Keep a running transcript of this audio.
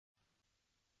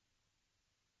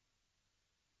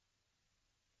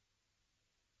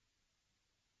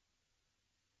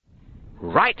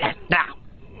Right then, now.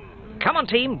 Come on,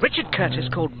 team. Richard Curtis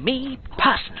called me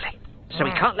personally, so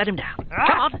we can't let him down.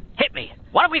 Come on, hit me.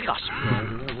 What have we got?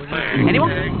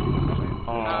 Anyone?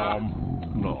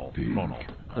 No.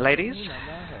 Ladies?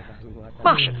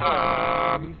 Martian?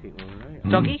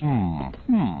 Doggy?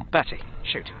 Bertie,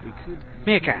 shoot.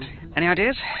 Meerkat, any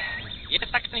ideas? Yes,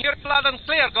 I can hear it loud and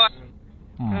clear, Gwen.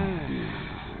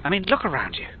 I mean, look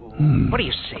around you. What do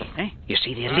you see, eh? You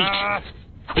see the elite,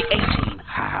 the A-team,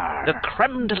 the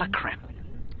creme de la creme.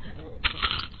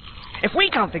 If we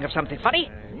can't think of something funny,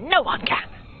 no one can.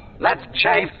 Let's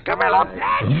chase Camilla.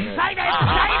 Say this!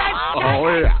 Oh,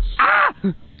 yes.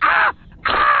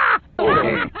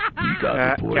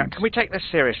 Yeah, can we take this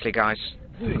seriously, guys?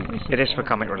 It is for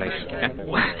comic relief. Yeah?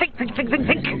 Think.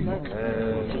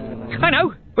 I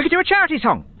know. We could do a charity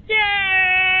song.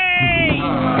 Yay!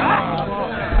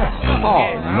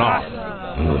 Oh, no.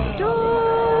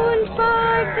 Don't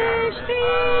fight this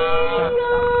thing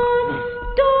on.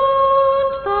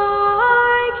 Don't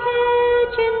fight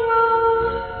kitchen roll.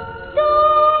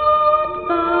 Don't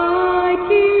fight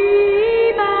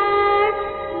tea bags.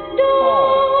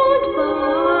 Don't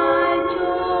fight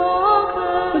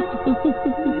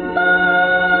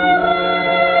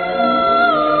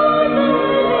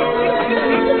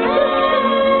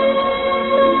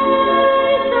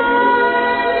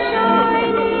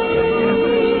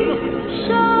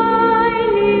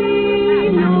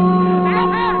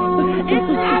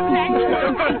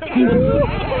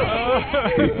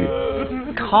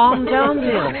Calm down,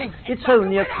 dear. It's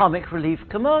only a comic relief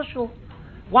commercial.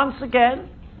 Once again,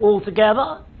 all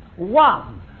together.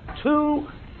 1, 2,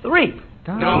 3.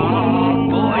 Hang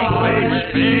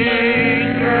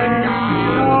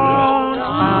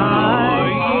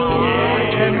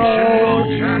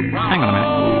on a minute.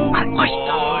 Voice.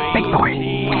 Big boy.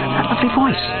 That lovely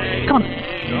voice. Come on.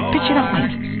 Pitch it up,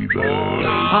 mate.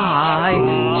 Hi,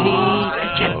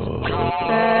 teacher.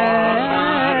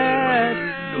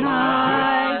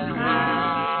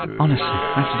 Honestly, I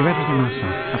have to do everything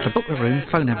myself. I have to book the room,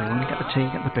 phone everyone, get the tea,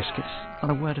 get the biscuits. Not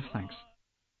a word of thanks.